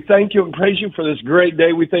before you. We thank you and praise you for this great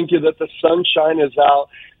day. We thank you that the sunshine is out.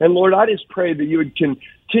 And Lord, I just pray that you would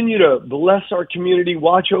continue to bless our community,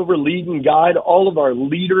 watch over, lead, and guide all of our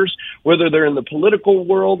leaders, whether they're in the political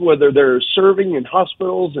world, whether they're serving in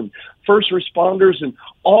hospitals and first responders, and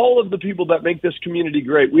all of the people that make this community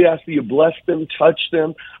great. We ask that you bless them, touch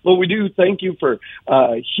them. Lord, we do thank you for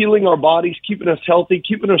healing our bodies, keeping us healthy,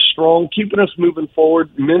 keeping us strong, keeping us moving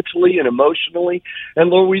forward mentally and emotionally. And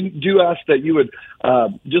Lord, we do ask that you would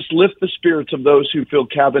just lift the spirits of those who feel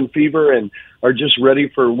cabin fever and are just ready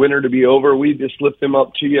for winter to be over. We just lift them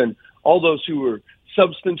up to you, and all those who are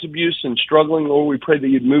substance abuse and struggling, Lord, we pray that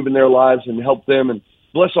you'd move in their lives and help them, and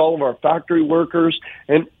bless all of our factory workers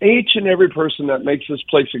and each and every person that makes this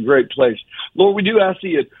place a great place. Lord, we do ask that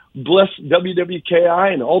you bless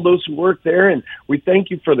WWKI and all those who work there, and we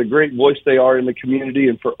thank you for the great voice they are in the community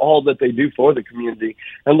and for all that they do for the community.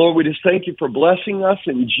 And Lord, we just thank you for blessing us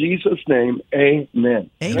in Jesus' name.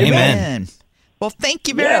 Amen. Amen. Well, thank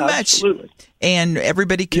you very much. Absolutely. And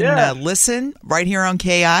everybody can listen right here on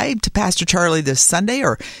KI to Pastor Charlie this Sunday,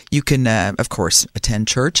 or you can, of course, attend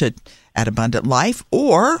church at Abundant Life,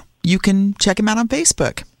 or you can check him out on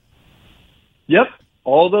Facebook. Yep.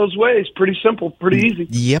 All those ways. Pretty simple, pretty easy.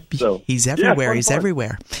 Yep. So, he's everywhere. fun, He's fun.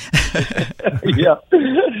 everywhere.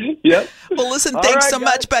 Yep. Well, listen, thanks so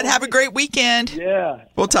much, bud. Have a great weekend. Yeah.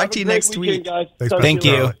 We'll talk to you next week. Guys. Thank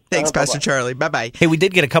you. Thanks, Pastor Charlie. Bye-bye. Hey, we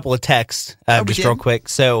did get a couple of texts just real quick.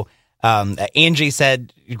 So Angie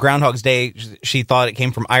said Groundhog's Day, she thought it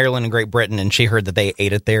came from Ireland and Great Britain, and she heard that they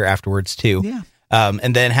ate it there afterwards, too. Yeah.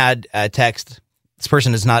 And then had a text. This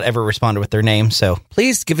person has not ever responded with their name, so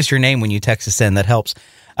please give us your name when you text us in. That helps.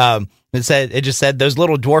 It just said those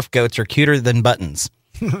little dwarf goats are cuter than buttons.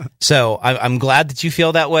 So I'm glad that you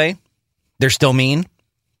feel that way. They're still mean.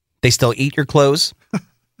 They still eat your clothes.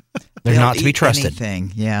 They're not to be trusted.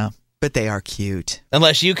 Anything, yeah, but they are cute.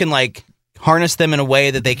 Unless you can harness them in a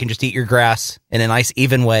way that they can just eat your grass in a nice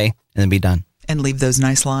even way and then be done. And leave those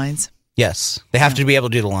nice lines. Yes, they have to be able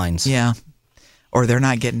to do the lines. Yeah. Or they're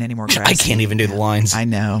not getting any more grass. I can't even do the lines. I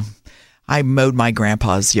know. I mowed my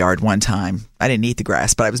grandpa's yard one time. I didn't eat the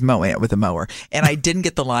grass, but I was mowing it with a mower. And I didn't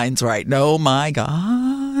get the lines right. No, my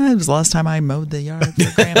God. It was the last time I mowed the yard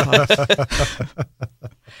for Grandpa.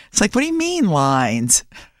 It's like, what do you mean lines?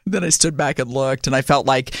 Then I stood back and looked, and I felt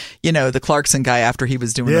like, the Clarkson guy after he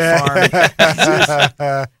was doing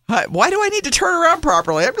the farm. Why do I need to turn around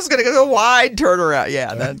properly? I'm just going to go wide turn around.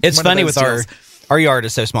 Yeah. It's funny with our yard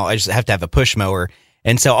is so small. I just have to have a push mower.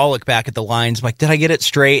 And so I'll look back at the lines. I'm like, did I get it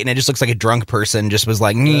straight? And it just looks like a drunk person just was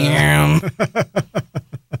like,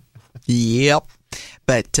 Yep.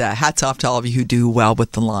 But hats off to all of you who do well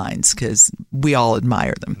with the lines, because we all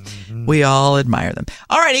admire them. Mm-hmm. We all admire them.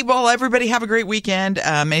 All righty. Well, everybody have a great weekend.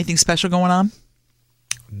 Anything special going on?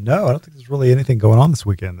 No, I don't think there's really anything going on this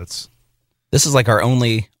weekend. This is like our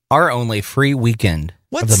only free weekend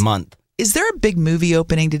of the month. Is there a big movie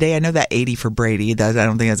opening today? I know that 80 for Brady. I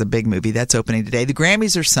don't think that's a big movie. That's opening today. The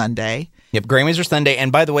Grammys are Sunday. Yep, Grammys are Sunday.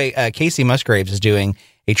 And by the way, Casey Musgraves is doing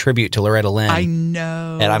a tribute to Loretta Lynn. I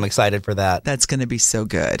know. And I'm excited for that. That's going to be so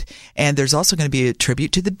good. And there's also going to be a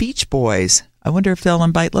tribute to the Beach Boys. I wonder if they'll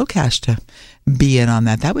invite Locash to be in on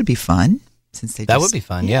that. That would be fun. That would be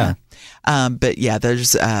fun, yeah. But yeah,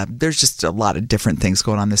 there's just a lot of different things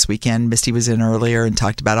going on this weekend. Misty was in earlier and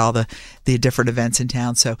talked about all the different events in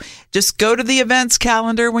town. So just go to the events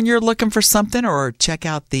calendar when you're looking for something, or check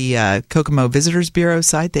out the Kokomo Visitors Bureau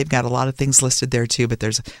site. They've got a lot of things listed there too, but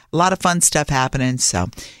there's a lot of fun stuff happening. So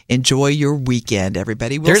enjoy your weekend,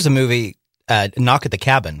 everybody. There's a movie, Knock at the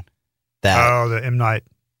Cabin. The M. Night.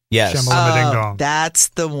 Yes. Ding Dong. That's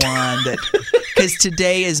the one that, because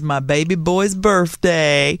today is my baby boy's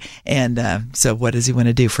birthday. And so what does he want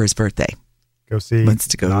to do for his birthday? Go see. Wants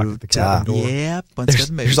to go Knock at the cabin door. Yeah. Wants to go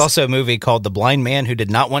to the movies. There's also a movie called The Blind Man Who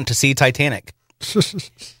Did Not Want to See Titanic.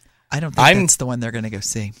 I don't think that's the one they're going to go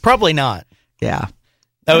see. Probably not. Yeah.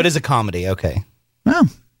 Oh, it is a comedy. Okay. Oh.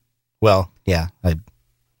 Well, yeah.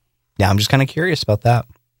 I'm just kind of curious about that.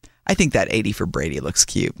 I think that 80 for Brady looks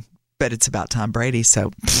cute. But it's about Tom Brady, so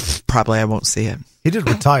probably I won't see it. He did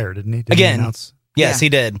retire, didn't he? Again, he announce? Yes, he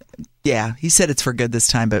did. Yeah, he said it's for good this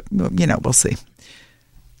time, but we'll see.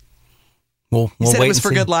 We'll he said wait it was for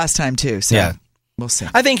see. good last time too. So yeah, We'll see.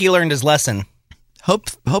 I think he learned his lesson.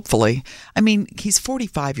 Hopefully. I mean, he's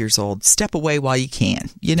 45 years old. Step away while you can,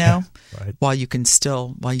 Right. while you can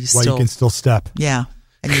still step. Yeah.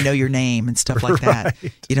 And you know your name and stuff like that.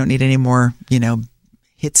 Right. You don't need any more,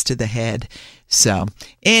 hits to the head. So,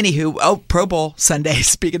 anywho, Pro Bowl Sunday.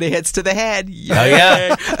 Speaking of hits to the head. Yay. Oh,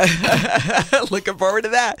 yeah. Looking forward to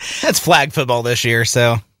that. That's flag football this year,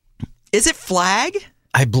 so. Is it flag?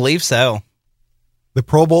 I believe so. The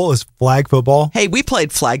Pro Bowl is flag football? Hey, we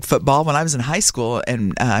played flag football when I was in high school,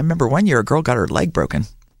 and I remember one year a girl got her leg broken.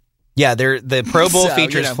 Yeah, the Pro Bowl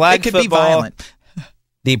features flag it could football. Be violent.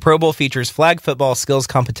 The Pro Bowl features flag football, skills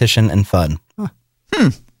competition, and fun. Huh.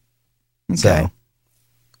 Okay. So,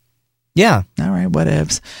 yeah. All right,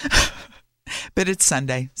 whatevs. But it's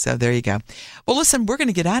Sunday, so there you go. Well, listen, we're going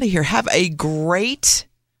to get out of here. Have a great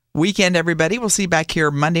weekend, everybody. We'll see you back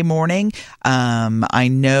here Monday morning. I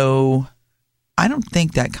don't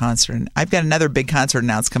think that concert. I've got another big concert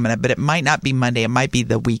announced coming up, but it might not be Monday. It might be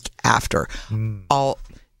the week after. I'll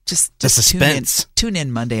just suspense. Tune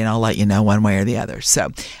in Monday, and I'll let you know one way or the other. So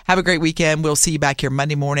have a great weekend. We'll see you back here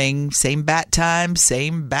Monday morning. Same bat time,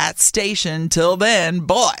 same bat station. Till then,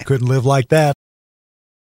 boy. Couldn't live like that.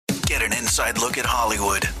 Get an inside look at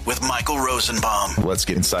Hollywood with Michael Rosenbaum. Let's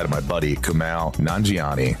get inside of my buddy, Kumail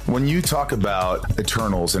Nanjiani. When you talk about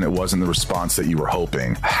Eternals and it wasn't the response that you were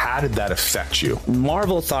hoping, how did that affect you?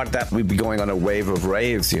 Marvel thought that we'd be going on a wave of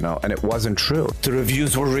raves, and it wasn't true. The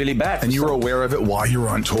reviews were really bad. And you were aware of it while you were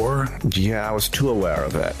on tour? Yeah, I was too aware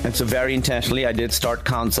of it. And so very intentionally, I did start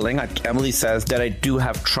counseling. Emily says that I do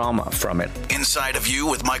have trauma from it. Inside of You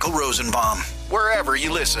with Michael Rosenbaum, wherever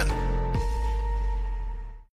you listen.